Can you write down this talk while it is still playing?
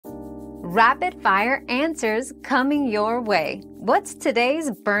Rapid fire answers coming your way. What's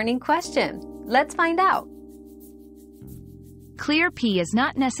today's burning question? Let's find out. Clear pee is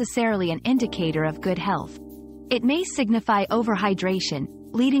not necessarily an indicator of good health. It may signify overhydration,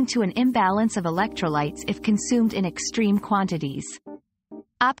 leading to an imbalance of electrolytes if consumed in extreme quantities.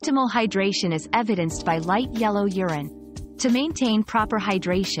 Optimal hydration is evidenced by light yellow urine. To maintain proper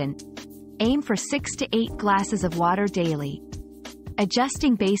hydration, aim for 6 to 8 glasses of water daily,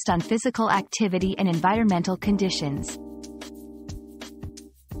 adjusting based on physical activity and environmental conditions.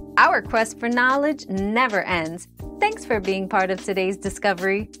 Our quest for knowledge never ends. Thanks for being part of today's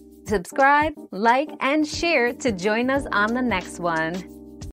discovery. Subscribe, like, and share to join us on the next one.